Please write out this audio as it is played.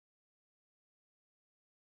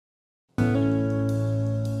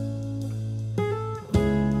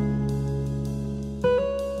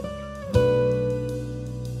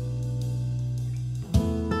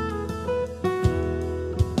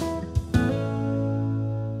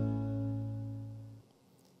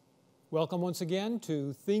Welcome once again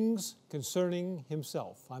to Things Concerning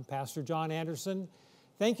Himself. I'm Pastor John Anderson.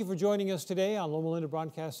 Thank you for joining us today on Loma Linda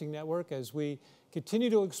Broadcasting Network as we continue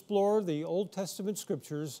to explore the Old Testament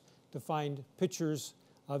scriptures to find pictures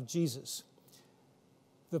of Jesus.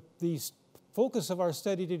 The focus of our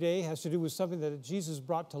study today has to do with something that Jesus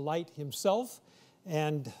brought to light himself,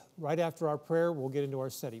 and right after our prayer, we'll get into our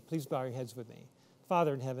study. Please bow your heads with me.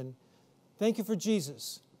 Father in heaven, thank you for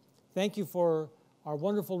Jesus. Thank you for our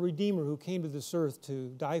wonderful Redeemer who came to this earth to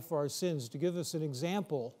die for our sins, to give us an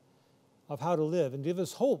example of how to live and give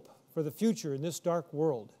us hope for the future in this dark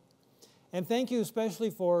world. And thank you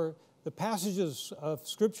especially for the passages of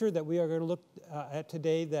Scripture that we are going to look at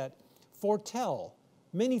today that foretell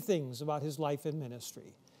many things about his life and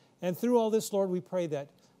ministry. And through all this, Lord, we pray that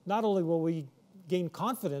not only will we gain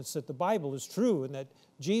confidence that the Bible is true and that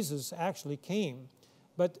Jesus actually came,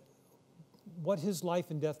 but what his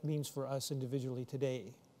life and death means for us individually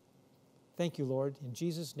today. Thank you, Lord. In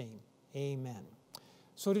Jesus' name, amen.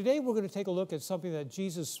 So today we're going to take a look at something that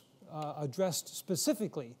Jesus addressed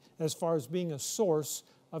specifically as far as being a source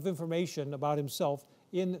of information about himself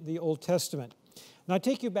in the Old Testament. And I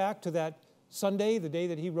take you back to that Sunday, the day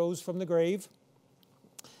that he rose from the grave.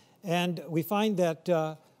 And we find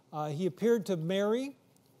that he appeared to Mary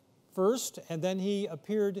first, and then he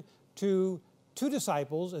appeared to two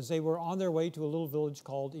disciples as they were on their way to a little village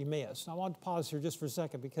called Emmaus. Now, I want to pause here just for a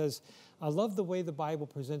second because I love the way the Bible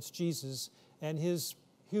presents Jesus and his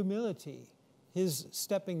humility, his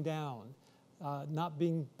stepping down, not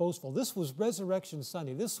being boastful. This was Resurrection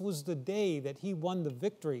Sunday. This was the day that he won the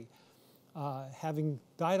victory, having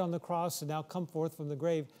died on the cross and now come forth from the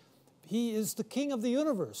grave. He is the King of the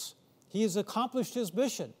universe. He has accomplished his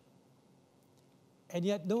mission. And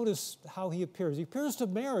yet notice how he appears. He appears to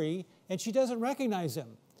Mary, and she doesn't recognize him.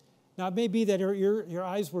 Now, it may be that her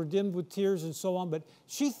eyes were dimmed with tears and so on, but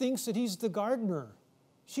she thinks that he's the gardener.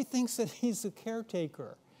 She thinks that he's the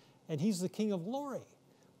caretaker, and he's the King of glory.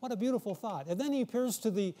 What a beautiful thought. And then he appears to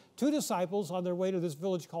the two disciples on their way to this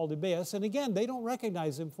village called Emmaus, and again, they don't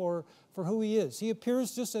recognize him for who he is. He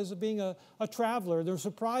appears just as being a traveler. They're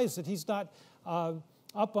surprised that he's not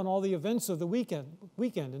up on all the events of the weekend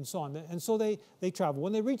and so on. And so they travel.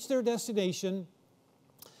 When they reach their destination,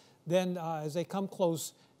 then as they come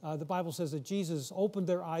close, the Bible says that Jesus opened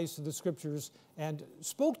their eyes to the Scriptures and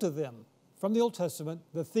spoke to them from the Old Testament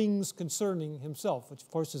the things concerning himself, which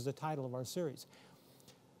of course is the title of our series.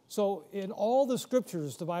 So in all the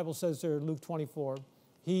Scriptures, the Bible says there in Luke 24,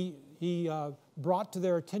 he brought to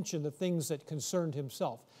their attention the things that concerned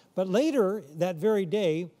himself. But later that very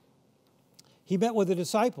day, he met with the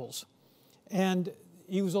disciples, and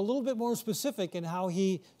he was a little bit more specific in how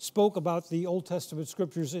he spoke about the Old Testament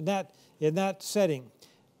Scriptures in that setting.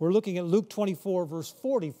 We're looking at Luke 24, verse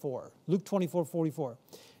 44. Luke 24, 44.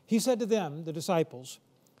 He said to them, the disciples,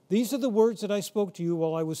 "These are the words that I spoke to you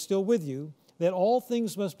while I was still with you, that all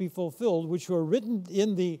things must be fulfilled which were written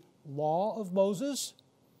in the law of Moses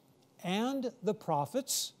and the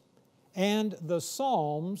prophets and the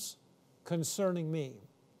Psalms concerning me."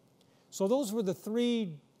 So those were the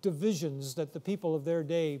three divisions that the people of their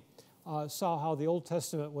day saw how the Old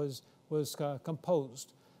Testament was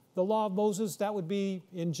composed. The law of Moses, that would be,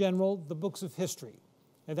 in general, the books of history.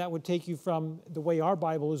 And that would take you from the way our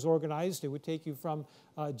Bible is organized. It would take you from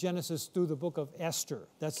Genesis through the book of Esther.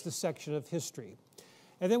 That's the section of history.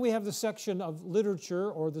 And then we have the section of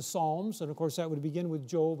literature, or the Psalms. And, of course, that would begin with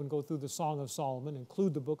Job and go through the Song of Solomon,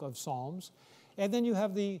 include the book of Psalms. And then you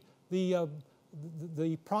have the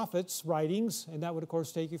prophets' writings, and that would, of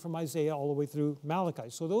course, take you from Isaiah all the way through Malachi.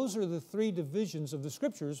 So those are the three divisions of the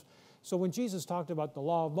Scriptures. So when Jesus talked about the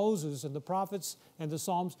law of Moses and the prophets and the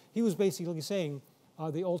Psalms, he was basically saying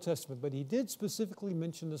the Old Testament. But he did specifically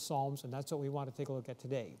mention the Psalms, and that's what we want to take a look at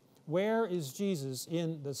today. Where is Jesus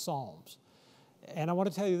in the Psalms? And I want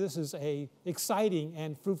to tell you, this is an exciting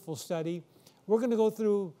and fruitful study. We're going to go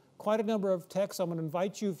through quite a number of texts. I'm going to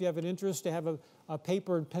invite you, if you have an interest, to have a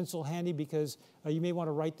paper and pencil handy, because you may want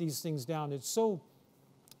to write these things down. It's so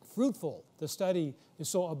fruitful. The study is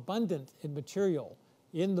so abundant in material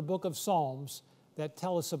in the book of Psalms that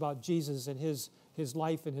tell us about Jesus and his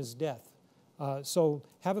life and his death. So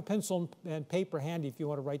have a pencil and paper handy if you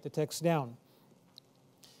want to write the text down.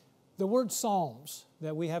 The word Psalms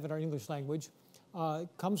that we have in our English language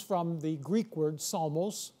comes from the Greek word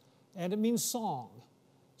psalmos, and it means song.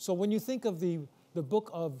 So when you think of the book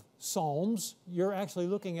of Psalms, you're actually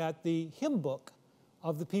looking at the hymn book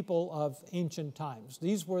of the people of ancient times.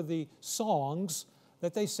 These were the songs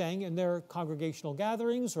that they sang in their congregational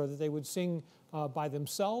gatherings, or that they would sing by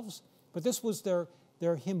themselves. But this was their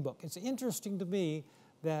hymn book. It's interesting to me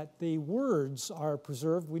that the words are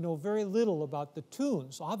preserved. We know very little about the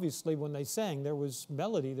tunes. Obviously, when they sang, there was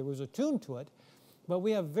melody, there was a tune to it, but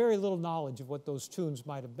we have very little knowledge of what those tunes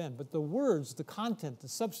might have been. But the words, the content, the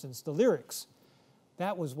substance, the lyrics,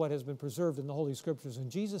 that was what has been preserved in the Holy Scriptures. And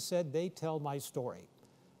Jesus said, they tell my story.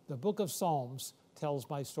 The book of Psalms tells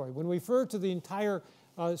my story. When we refer to the entire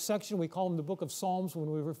section, we call them the book of Psalms. When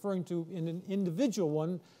we're referring to an individual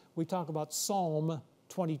one, we talk about Psalm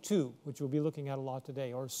 22, which we'll be looking at a lot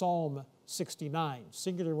today, or Psalm 69.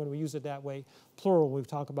 Singular when we use it that way, plural when we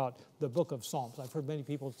talk about the book of Psalms. I've heard many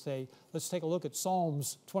people say, let's take a look at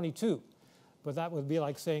Psalms 22. But that would be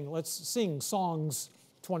like saying, let's sing Songs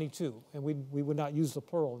 22, and we would not use the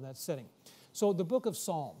plural in that setting. So the book of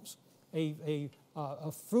Psalms, a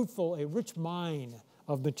fruitful, a rich mine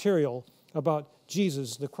of material about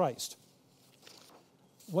Jesus the Christ.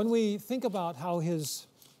 When we think about how his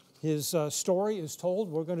story is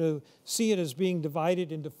told, we're going to see it as being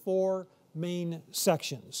divided into 4 main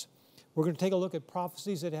sections. We're going to take a look at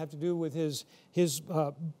prophecies that have to do with his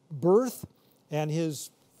birth and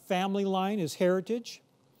his family line, his heritage.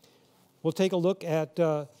 We'll take a look at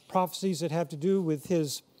prophecies that have to do with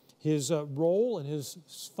his role and his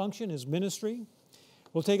function, his ministry.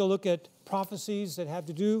 We'll take a look at prophecies that have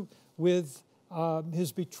to do with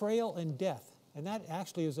his betrayal and death. And that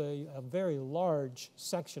actually is a very large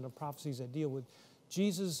section of prophecies that deal with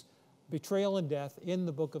Jesus' betrayal and death in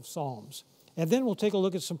the book of Psalms. And then we'll take a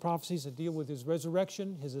look at some prophecies that deal with his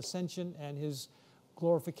resurrection, his ascension, and his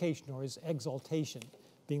glorification or his exaltation,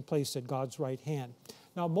 being placed at God's right hand.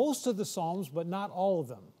 Now, most of the Psalms, but not all of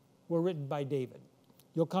them, were written by David.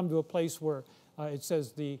 You'll come to a place where it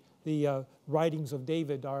says the writings of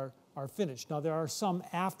David are finished. Now, there are some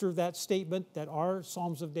after that statement that are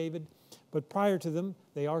Psalms of David, but prior to them,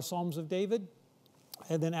 they are Psalms of David.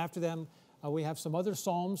 And then after them, we have some other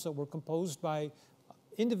Psalms that were composed by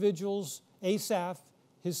individuals, Asaph,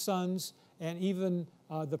 his sons, and even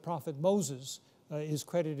the prophet Moses is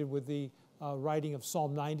credited with the writing of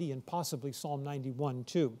Psalm 90 and possibly Psalm 91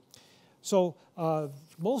 too. So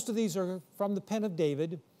most of these are from the pen of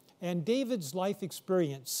David, and David's life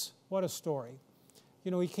experience, what a story.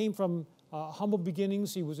 You know, he came from humble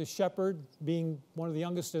beginnings. He was a shepherd, being one of the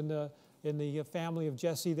youngest in the family of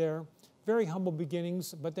Jesse there. Very humble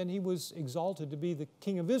beginnings, but then he was exalted to be the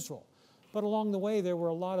king of Israel. But along the way, there were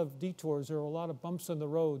a lot of detours. There were a lot of bumps in the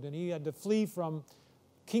road, and he had to flee from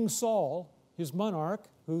King Saul, his monarch,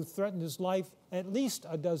 who threatened his life at least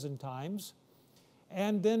a dozen times.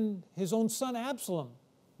 And then his own son Absalom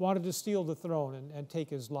wanted to steal the throne and take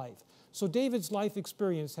his life. So David's life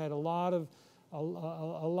experience had a lot of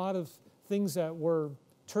things that were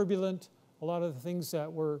turbulent, a lot of things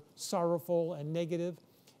that were sorrowful and negative,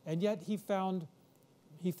 and yet he found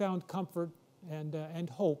comfort and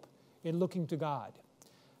hope in looking to God.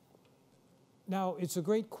 Now, it's a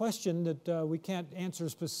great question that we can't answer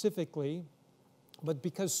specifically, but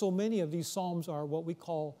because so many of these Psalms are what we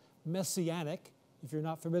call messianic. If you're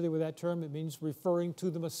not familiar with that term, it means referring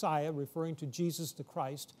to the Messiah, referring to Jesus the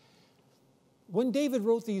Christ. When David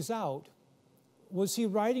wrote these out, was he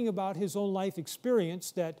writing about his own life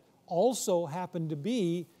experience that also happened to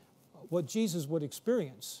be what Jesus would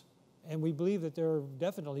experience? And we believe that there are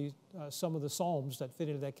definitely some of the Psalms that fit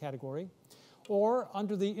into that category. Or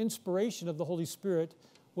under the inspiration of the Holy Spirit,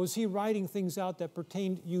 was he writing things out that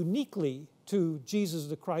pertained uniquely to Jesus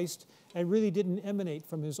the Christ and really didn't emanate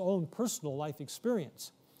from his own personal life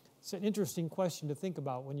experience? It's an interesting question to think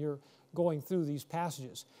about when you're going through these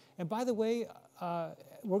passages. And by the way,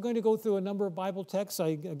 we're going to go through a number of Bible texts. I,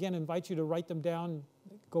 again, invite you to write them down,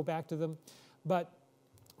 go back to them. But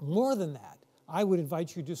more than that, I would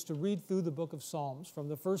invite you just to read through the book of Psalms from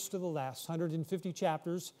the first to the last, 150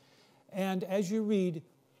 chapters. And as you read,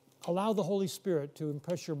 allow the Holy Spirit to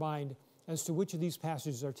impress your mind as to which of these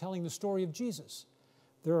passages are telling the story of Jesus.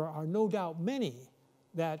 There are no doubt many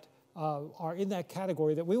that are in that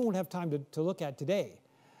category that we won't have time to look at today.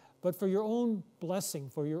 But for your own blessing,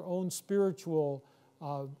 for your own spiritual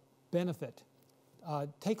benefit,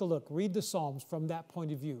 take a look, read the Psalms from that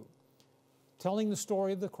point of view, telling the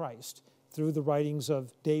story of the Christ through the writings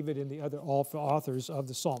of David and the other authors of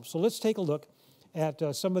the Psalms. So let's take a look at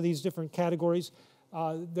some of these different categories.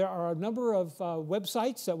 There are a number of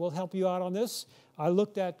websites that will help you out on this. I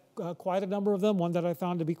looked at quite a number of them. One that I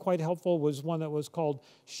found to be quite helpful was one that was called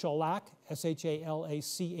Shalach,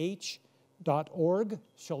 SHALACH.org,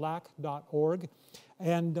 shalach.org.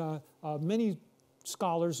 And many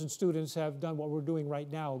scholars and students have done what we're doing right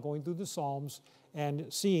now, going through the Psalms and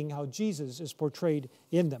seeing how Jesus is portrayed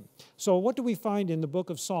in them. So what do we find in the book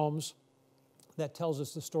of Psalms that tells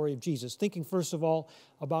us the story of Jesus? Thinking first of all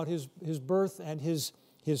about his birth and his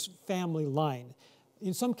his family line.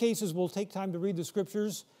 In some cases, we'll take time to read the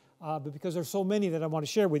scriptures, but because there's so many that I want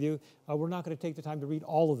to share with you, we're not going to take the time to read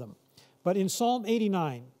all of them. But in Psalm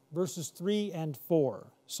 89, verses 3 and 4,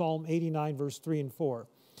 Psalm 89, verse 3 and 4,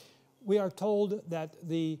 we are told that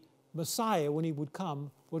the Messiah, when he would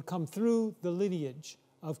come through the lineage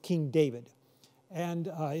of King David. And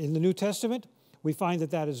in the New Testament, we find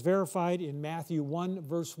that that is verified in Matthew 1,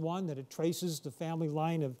 verse 1, that it traces the family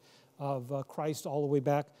line of Christ all the way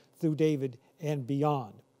back through David and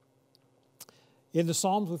beyond. In the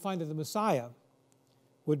Psalms, we find that the Messiah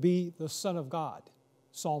would be the Son of God,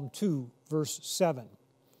 Psalm 2, verse 7.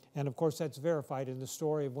 And of course, that's verified in the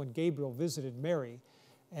story of when Gabriel visited Mary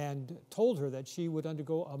and told her that she would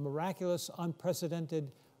undergo a miraculous,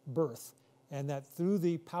 unprecedented birth, and that through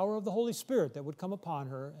the power of the Holy Spirit that would come upon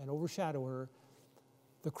her and overshadow her,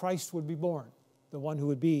 the Christ would be born, the one who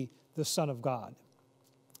would be the Son of God.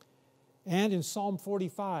 And in Psalm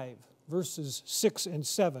 45, verses 6 and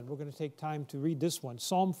 7, we're going to take time to read this one.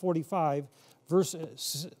 Psalm 45,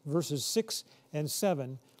 verses 6 and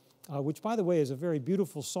 7, which, by the way, is a very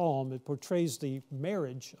beautiful psalm. It portrays the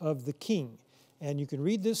marriage of the king. And you can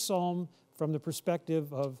read this psalm from the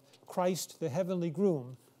perspective of Christ, the heavenly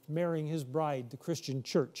groom, marrying his bride, the Christian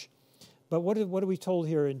church. But what are we told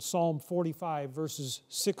here in Psalm 45, verses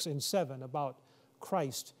 6 and 7 about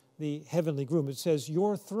Christ, the heavenly groom? It says,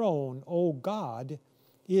 "Your throne, O God,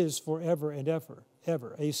 is forever and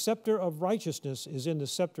ever. A scepter of righteousness is in the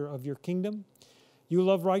scepter of your kingdom. You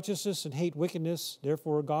love righteousness and hate wickedness.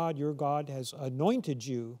 Therefore, God, your God, has anointed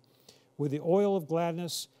you with the oil of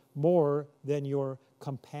gladness more than your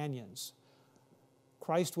companions."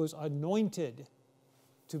 Christ was anointed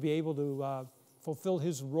to be able to fulfill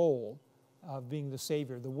his role of being the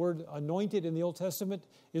Savior. The word anointed in the Old Testament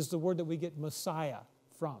is the word that we get Messiah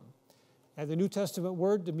from. And the New Testament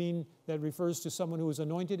word to mean that refers to someone who is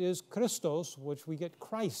anointed is Christos, which we get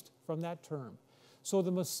Christ from that term. So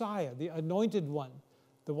the Messiah, the anointed one,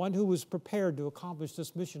 the one who was prepared to accomplish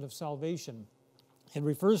this mission of salvation, and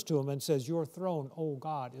refers to him and says, "Your throne, O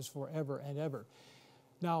God, is forever and ever."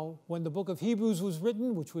 Now, when the book of Hebrews was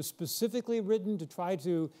written, which was specifically written to try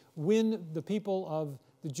to win the people of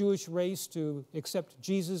the Jewish race to accept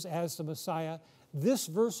Jesus as the Messiah, this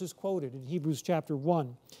verse is quoted in Hebrews chapter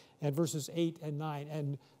 1 and verses 8 and 9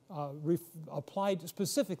 and applied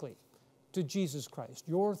specifically to Jesus Christ.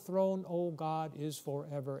 "Your throne, O God, is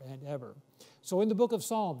forever and ever." So in the book of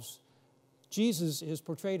Psalms, Jesus is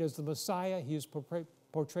portrayed as the Messiah. He is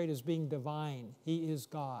portrayed as being divine. He is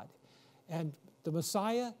God. And the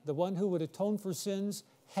Messiah, the one who would atone for sins,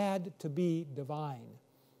 had to be divine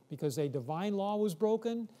because a divine law was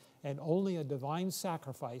broken and only a divine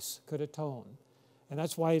sacrifice could atone. And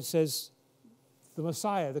that's why it says the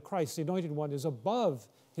Messiah, the Christ, the Anointed One, is above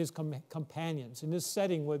his companions. In this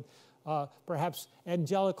setting with perhaps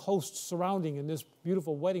angelic hosts surrounding in this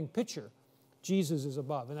beautiful wedding picture, Jesus is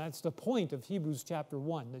above. And that's the point of Hebrews chapter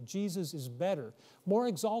 1, that Jesus is better, more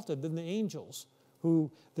exalted than the angels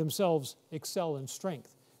who themselves excel in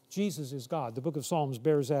strength. Jesus is God. The book of Psalms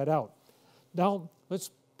bears that out. Now,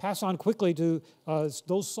 let's pass on quickly to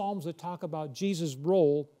those Psalms that talk about Jesus'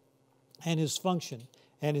 role and his function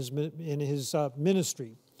and his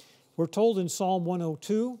ministry. We're told in Psalm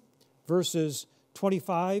 102, verses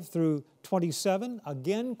 25 through 27,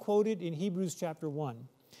 again quoted in Hebrews chapter 1,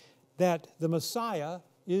 that the Messiah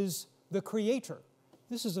is the creator.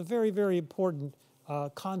 This is a very, very important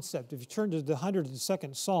concept. If you turn to the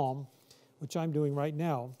 102nd Psalm, which I'm doing right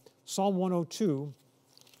now, Psalm 102,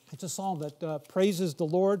 it's a psalm that praises the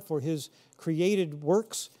Lord for his created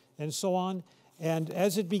works and so on. And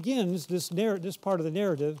as it begins, this part of the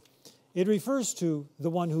narrative, it refers to the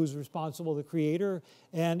one who's responsible, the creator.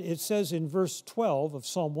 And it says in verse 12 of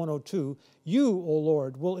Psalm 102, "You, O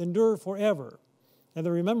Lord, will endure forever, and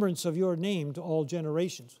the remembrance of your name to all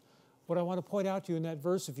generations." What I want to point out to you in that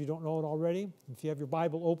verse, if you don't know it already, if you have your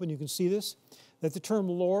Bible open, you can see this, that the term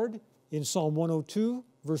Lord in Psalm 102,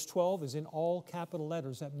 verse 12, is in all capital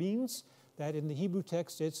letters. That means that in the Hebrew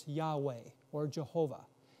text, it's Yahweh or Jehovah.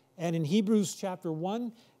 And in Hebrews chapter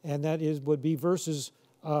 1, and that would be verses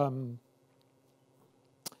 10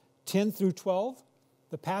 through 12,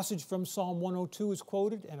 the passage from Psalm 102 is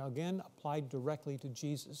quoted and again applied directly to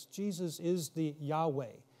Jesus. Jesus is the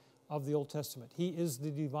Yahweh of the Old Testament. He is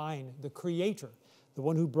the divine, the creator, the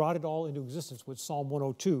one who brought it all into existence, which Psalm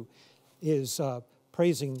 102 is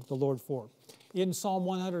praising the Lord for. In Psalm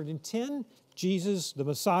 110, Jesus, the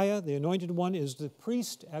Messiah, the Anointed One, is the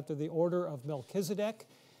priest after the order of Melchizedek.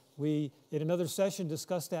 We, in another session,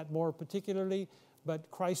 discussed that more particularly,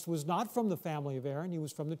 but Christ was not from the family of Aaron. He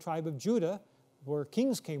was from the tribe of Judah, where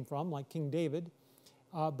kings came from, like King David.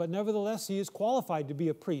 but nevertheless, he is qualified to be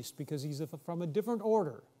a priest because he's from a different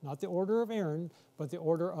order, not the order of Aaron, but the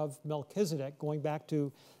order of Melchizedek, going back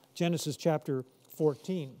to Genesis chapter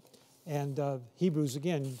 14. And Hebrews,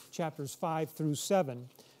 again, chapters 5 through 7,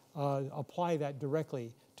 apply that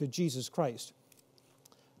directly to Jesus Christ.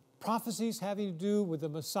 Prophecies having to do with the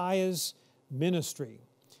Messiah's ministry.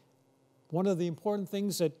 One of the important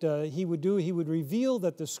things that he would do, he would reveal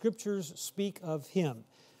that the Scriptures speak of him.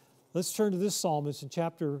 Let's turn to this psalm. It's in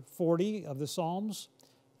chapter 40 of the Psalms.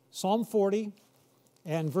 Psalm 40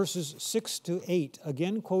 and verses 6 to 8,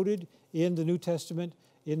 again quoted in the New Testament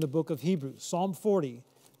in the book of Hebrews. Psalm 40,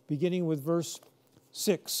 beginning with verse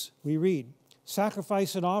 6, we read,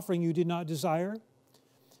 "Sacrifice and offering you did not desire.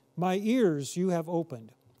 My ears you have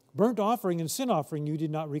opened. Burnt offering and sin offering you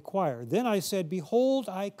did not require. Then I said, Behold,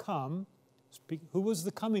 I come." Who was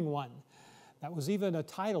the coming one? That was even a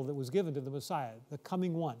title that was given to the Messiah, the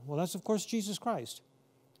coming one. Well, that's, of course, Jesus Christ.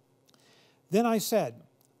 "Then I said,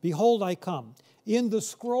 Behold, I come. In the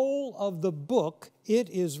scroll of the book it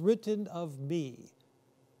is written of me."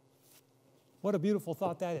 What a beautiful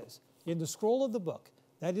thought that is. In the scroll of the book,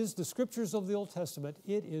 that is the Scriptures of the Old Testament,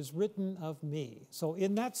 it is written of me. So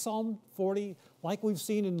in that Psalm 40, like we've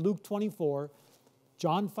seen in Luke 24,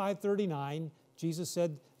 John 5:39, Jesus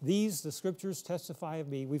said, "These, the Scriptures, testify of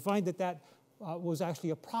me." We find that was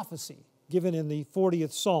actually a prophecy given in the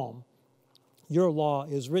 40th Psalm. "Your law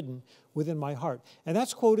is written within my heart." And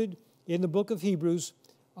that's quoted in the book of Hebrews.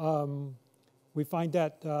 We find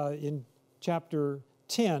that in chapter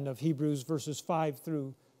 10 of Hebrews, verses 5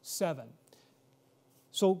 through 7.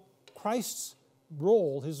 So Christ's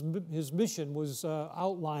role, his mission was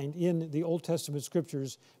outlined in the Old Testament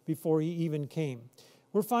Scriptures before he even came.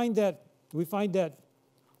 We find that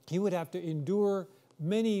he would have to endure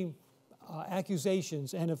many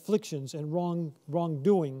accusations and afflictions and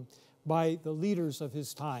wrongdoing by the leaders of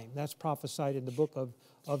his time. That's prophesied in the book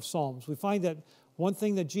of Psalms. We find that one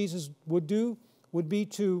thing that Jesus would do would be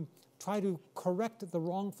to try to correct the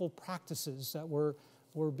wrongful practices that were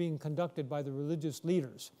being conducted by the religious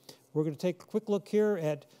leaders. We're going to take a quick look here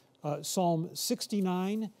at Psalm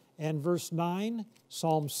 69 and verse 9.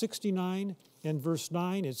 Psalm 69 and verse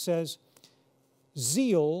 9, it says,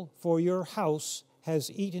 "Zeal for your house has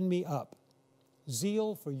eaten me up."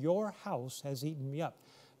 Zeal for your house has eaten me up.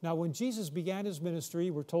 Now, when Jesus began his ministry,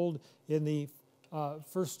 we're told in the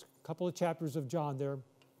first couple of chapters of John there,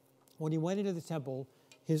 when he went into the temple,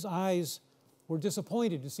 his eyes were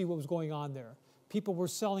disappointed to see what was going on there. People were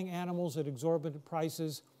selling animals at exorbitant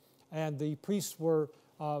prices, and the priests were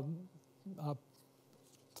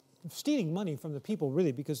stealing money from the people,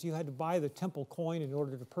 really, because you had to buy the temple coin in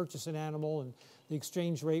order to purchase an animal, and the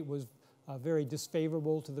exchange rate was very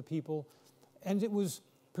disfavorable to the people. And it was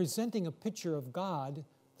presenting a picture of God,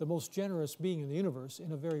 the most generous being in the universe,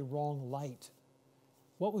 in a very wrong light.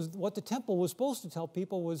 What the temple was supposed to tell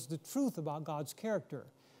people was the truth about God's character.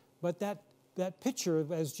 But that picture,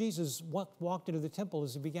 as Jesus walked into the temple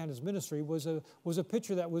as he began his ministry, was a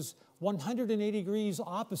picture that was 180 degrees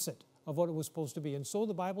opposite of what it was supposed to be. And so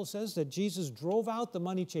the Bible says that Jesus drove out the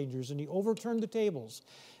money changers and he overturned the tables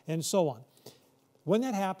and so on. When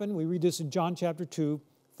that happened, we read this in John chapter 2,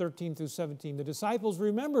 13 through 17. The disciples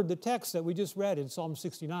remembered the text that we just read in Psalm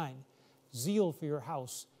 69. "Zeal for your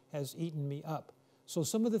house has eaten me up." So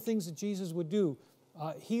some of the things that Jesus would do,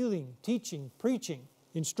 healing, teaching, preaching,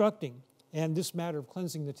 instructing, and this matter of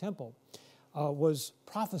cleansing the temple was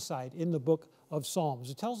prophesied in the book of Psalms.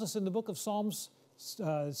 It tells us in the book of Psalms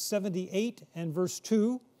 78 and verse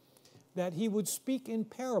 2 that he would speak in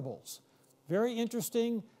parables. Very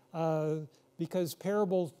interesting because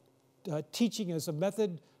parable teaching as a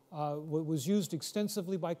method was used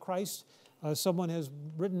extensively by Christ. Someone has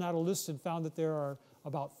written out a list and found that there are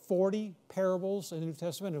about 40 parables in the New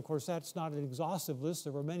Testament. And of course, that's not an exhaustive list.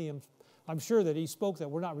 There were many, I'm sure, that he spoke that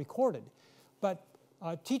were not recorded. But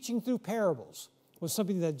teaching through parables was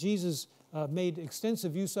something that Jesus made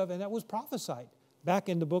extensive use of, and that was prophesied back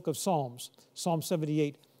in the book of Psalms, Psalm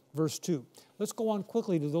 78, verse 2. Let's go on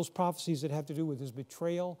quickly to those prophecies that have to do with his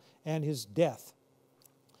betrayal and his death.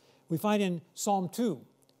 We find in Psalm 2,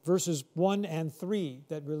 verses 1 and 3,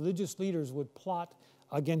 that religious leaders would plot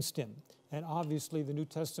against him. And obviously the New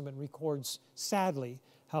Testament records, sadly,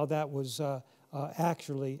 how that was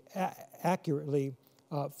accurately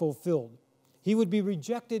fulfilled. He would be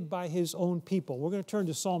rejected by his own people. We're going to turn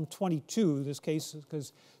to Psalm 22 in this case,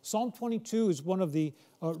 because Psalm 22 is one of the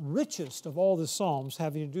richest of all the Psalms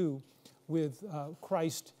having to do with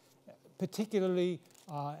Christ, particularly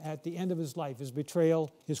at the end of his life, his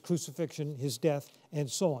betrayal, his crucifixion, his death, and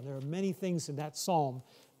so on. There are many things in that psalm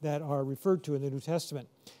that are referred to in the New Testament.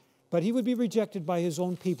 But he would be rejected by his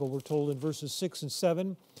own people, we're told in verses 6 and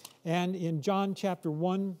 7. And in John chapter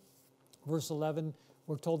 1, verse 11,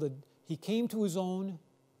 we're told that he came to his own,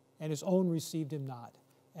 and his own received him not.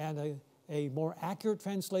 And a more accurate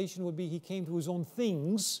translation would be he came to his own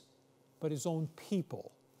things, but his own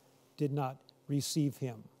people did not receive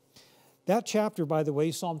him. That chapter, by the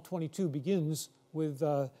way, Psalm 22, begins with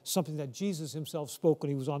something that Jesus himself spoke when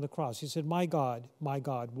he was on the cross. He said, my God,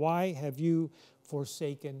 why have you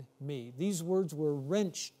forsaken me?" These words were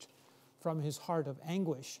wrenched from his heart of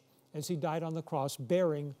anguish as he died on the cross,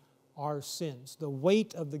 bearing our sins. The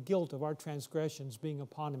weight of the guilt of our transgressions being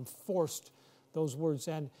upon him forced those words.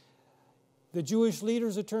 And the Jewish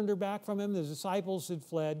leaders had turned their back from him, the disciples had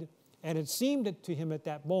fled, and it seemed to him at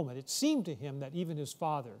that moment, it seemed to him that even his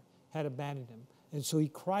Father had abandoned him. And so he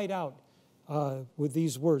cried out with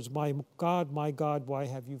these words, my God, why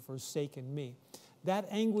have you forsaken me?" That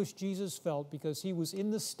anguish Jesus felt because he was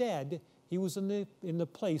in the stead, he was in the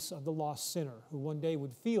place of the lost sinner who one day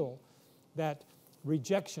would feel that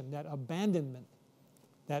rejection, that abandonment,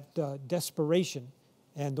 that desperation,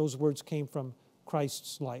 and those words came from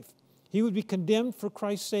Christ's life. He would be condemned for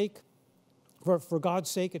Christ's sake, for God's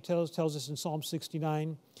sake, it tells us in Psalm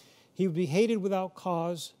 69. He would be hated without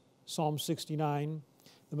cause, Psalm 69.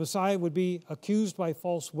 The Messiah would be accused by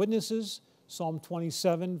false witnesses, Psalm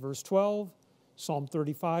 27, verse 12, Psalm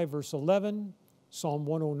 35, verse 11, Psalm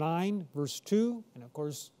 109, verse 2, and of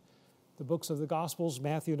course, the books of the Gospels,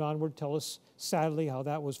 Matthew and onward, tell us sadly how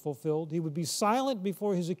that was fulfilled. He would be silent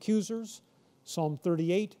before his accusers, Psalm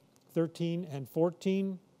 38, 13, and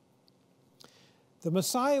 14. The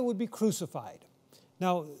Messiah would be crucified.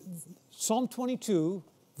 Now, Psalm 22,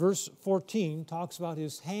 verse 14, talks about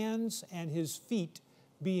his hands and his feet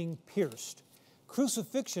being pierced.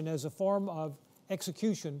 Crucifixion as a form of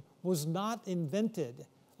execution was not invented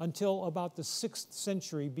until about the 6th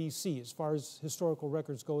century BC, as far as historical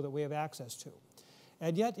records go that we have access to.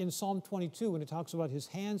 And yet in Psalm 22, when it talks about his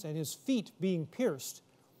hands and his feet being pierced,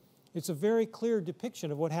 it's a very clear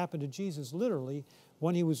depiction of what happened to Jesus literally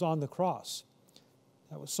when he was on the cross.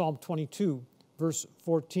 That was Psalm 22, verse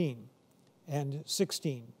 14 and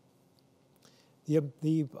 16.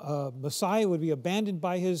 The Messiah would be abandoned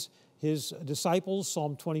by his disciples,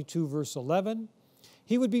 Psalm 22, verse 11.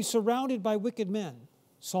 He would be surrounded by wicked men,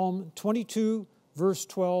 Psalm 22, verse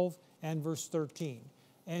 12 and verse 13.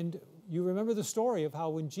 And you remember the story of how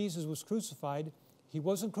when Jesus was crucified, he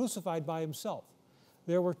wasn't crucified by himself.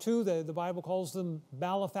 There were two, the Bible calls them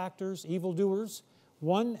malefactors, evildoers,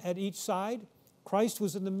 one at each side. Christ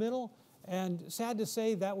was in the middle, and sad to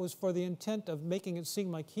say, that was for the intent of making it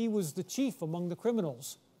seem like he was the chief among the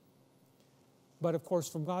criminals. But of course,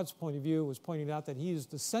 from God's point of view, it was pointed out that he is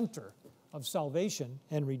the center of salvation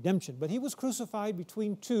and redemption. But he was crucified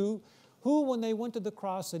between two who, when they went to the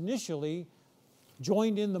cross initially,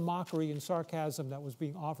 joined in the mockery and sarcasm that was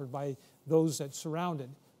being offered by those that surrounded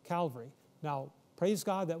Calvary. Now, praise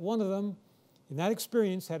God that one of them, in that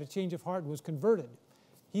experience, had a change of heart and was converted.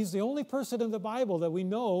 He's the only person in the Bible that we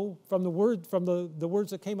know from the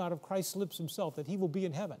words that came out of Christ's lips himself that he will be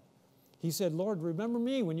in heaven. He said, "Lord, remember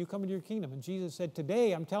me when you come into your kingdom." And Jesus said,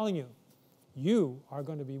 "Today I'm telling you, you are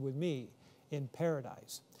going to be with me in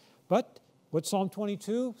paradise." But what Psalm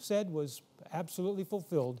 22 said was absolutely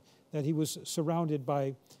fulfilled, that he was surrounded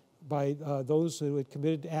by those who had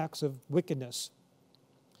committed acts of wickedness.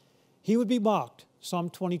 He would be mocked, Psalm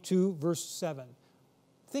 22, verse 7.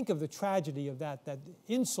 Think of the tragedy of that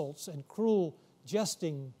insults and cruel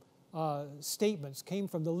jesting statements came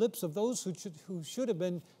from the lips of those who should have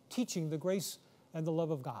been teaching the grace and the love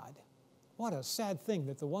of God. What a sad thing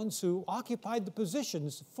that the ones who occupied the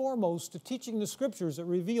positions foremost to teaching the scriptures that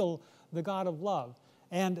reveal the God of love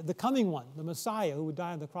and the coming one, the Messiah who would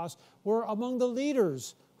die on the cross, were among the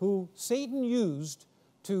leaders who Satan used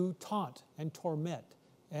to taunt and torment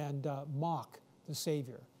and mock the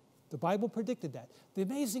Savior. The Bible predicted that. The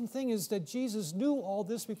amazing thing is that Jesus knew all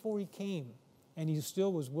this before he came, and he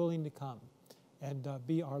still was willing to come and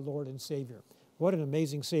be our Lord and Savior. What an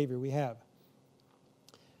amazing Savior we have.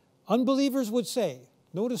 Unbelievers would say,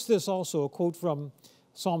 notice this also, a quote from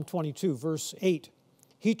Psalm 22, verse 8.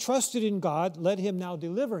 "He trusted in God, let him now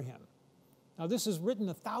deliver him." Now this is written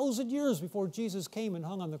 1,000 years before Jesus came and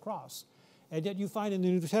hung on the cross. And yet you find in the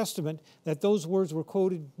New Testament that those words were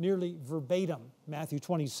quoted nearly verbatim, Matthew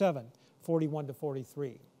 27, 41 to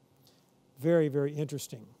 43. Very, very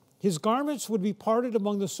interesting. His garments would be parted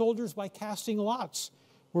among the soldiers by casting lots,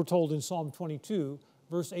 we're told in Psalm 22,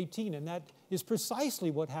 verse 18. And that is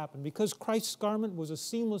precisely what happened. Because Christ's garment was a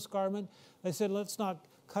seamless garment, they said, let's not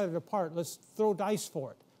cut it apart. Let's throw dice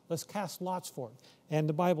for it. Let's cast lots for it. And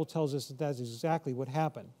the Bible tells us that that's exactly what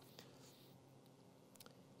happened.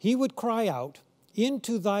 he would cry out,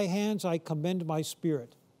 "Into thy hands I commend my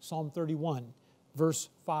spirit." Psalm 31, verse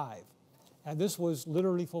 5. And this was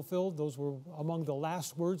literally fulfilled. Those were among the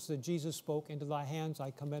last words that Jesus spoke, "Into thy hands I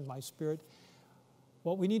commend my spirit."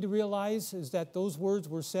 What we need to realize is that those words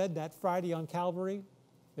were said that Friday on Calvary.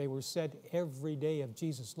 They were said every day of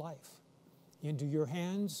Jesus' life. "Into your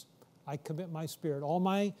hands I commit my spirit." All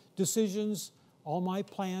my decisions, all my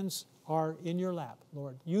plans are in your lap,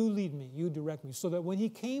 Lord. You lead me, you direct me. So that when he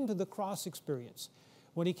came to the cross experience,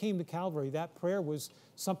 when he came to Calvary, that prayer was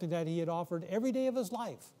something that he had offered every day of his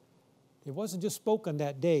life. It wasn't just spoken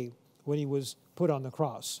that day when he was put on the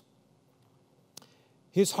cross.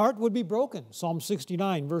 His heart would be broken, Psalm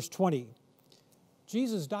 69, verse 20.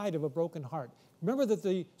 Jesus died of a broken heart. Remember that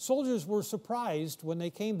the soldiers were surprised when they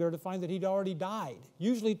came there to find that he'd already died.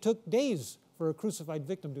 Usually it took days for a crucified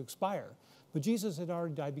victim to expire. But Jesus had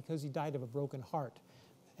already died because he died of a broken heart.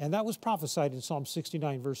 And that was prophesied in Psalm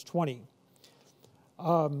 69, verse 20.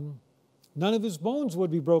 None of his bones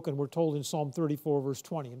would be broken, we're told in Psalm 34, verse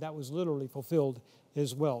 20. And that was literally fulfilled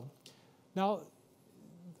as well. Now,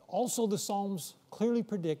 also the Psalms clearly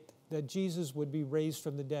predict that Jesus would be raised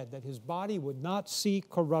from the dead, that his body would not see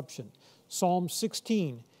corruption. Psalm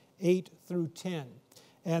 16, 8 through 10.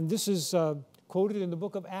 And this is quoted in the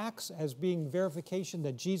book of Acts as being verification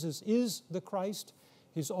that Jesus is the Christ.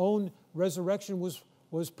 His own resurrection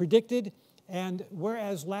was predicted. And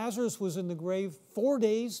whereas Lazarus was in the grave 4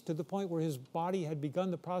 days to the point where his body had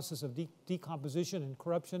begun the process of decomposition and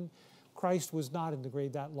corruption, Christ was not in the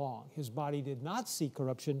grave that long. His body did not see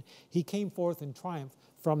corruption. He came forth in triumph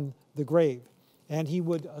from the grave. And he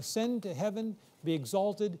would ascend to heaven, be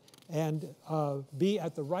exalted, and be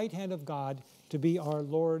at the right hand of God to be our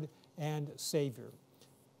Lord and Savior.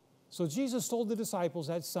 So Jesus told the disciples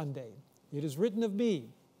that Sunday, "It is written of me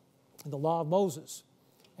in the law of Moses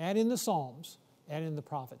and in the Psalms and in the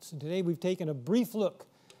prophets." And today we've taken a brief look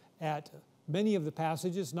at many of the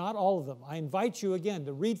passages, not all of them. I invite you again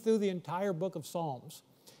to read through the entire book of Psalms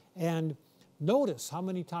and notice how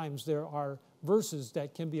many times there are verses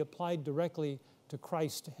that can be applied directly to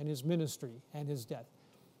Christ and his ministry and his death.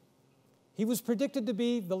 He was predicted to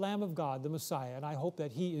be the Lamb of God, the Messiah, and I hope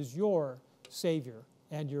that he is your Savior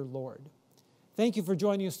and your Lord. Thank you for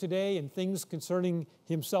joining us today in Things Concerning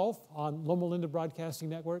Himself on Loma Linda Broadcasting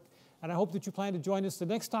Network, and I hope that you plan to join us the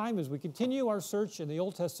next time as we continue our search in the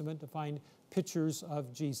Old Testament to find pictures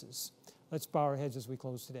of Jesus. Let's bow our heads as we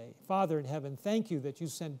close today. Father in heaven, thank you that you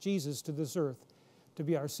sent Jesus to this earth to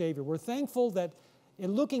be our Savior. We're thankful that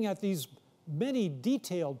in looking at these many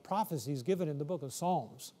detailed prophecies given in the book of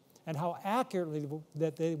Psalms and how accurately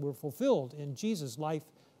that they were fulfilled in Jesus'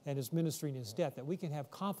 life and his ministry and his death, that we can have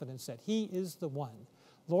confidence that he is the one.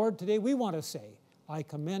 Lord, today we want to say, "I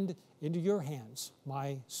commend into your hands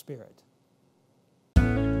my spirit."